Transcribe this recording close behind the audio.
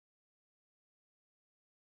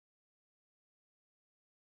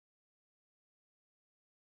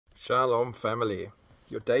Shalom family,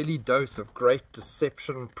 your daily dose of great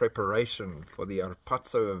deception preparation for the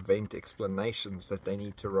Harpazo event explanations that they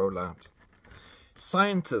need to roll out.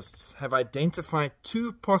 Scientists have identified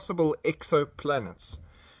two possible exoplanets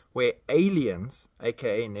where aliens,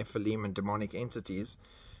 aka Nephilim and demonic entities,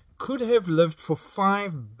 could have lived for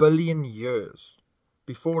 5 billion years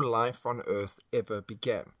before life on Earth ever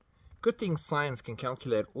began. Good thing science can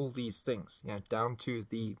calculate all these things, down to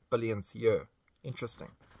the billionth year. Interesting.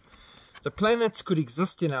 The planets could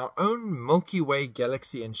exist in our own Milky Way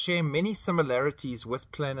galaxy and share many similarities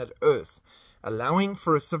with planet Earth, allowing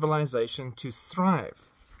for a civilization to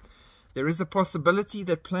thrive. There is a possibility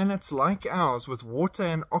that planets like ours with water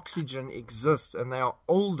and oxygen exist, and they are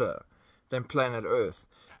older than planet Earth,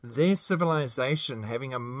 their civilization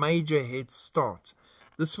having a major head start.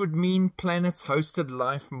 This would mean planets hosted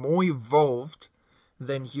life more evolved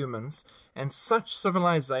than humans, and such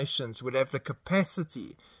civilizations would have the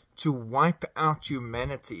capacity to wipe out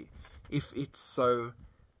humanity if it so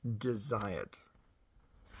desired.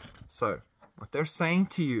 So, what they're saying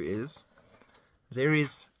to you is, there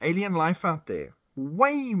is alien life out there,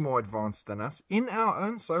 way more advanced than us, in our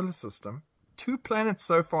own solar system. 2 planets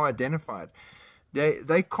so far identified.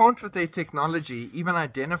 They can't, with their technology, even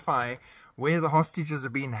identify where the hostages are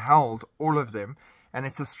being held, all of them, and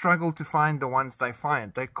it's a struggle to find the ones they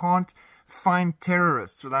find. They can't find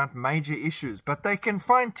terrorists without major issues, but they can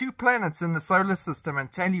find 2 planets in the solar system and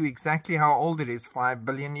tell you exactly how old it is, 5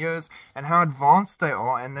 billion years, and how advanced they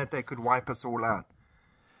are, and that they could wipe us all out.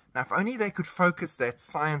 Now, if only they could focus that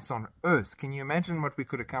science on Earth, can you imagine what we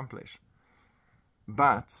could accomplish?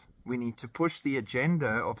 But we need to push the agenda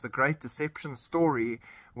of the Great Deception story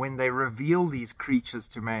when they reveal these creatures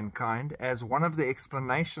to mankind as one of the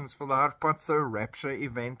explanations for the Harpazo Rapture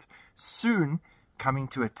event soon coming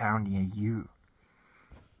to a town near you.